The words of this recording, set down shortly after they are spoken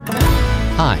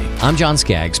Hi, I'm John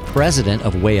Scaggs, president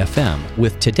of Way FM,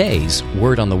 with today's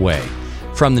Word on the Way.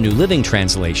 From the New Living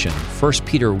Translation, 1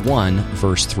 Peter 1,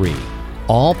 verse 3.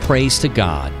 All praise to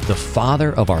God, the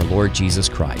Father of our Lord Jesus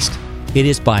Christ. It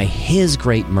is by His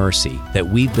great mercy that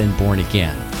we've been born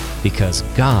again, because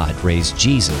God raised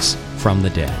Jesus from the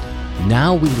dead.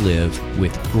 Now we live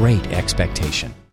with great expectation.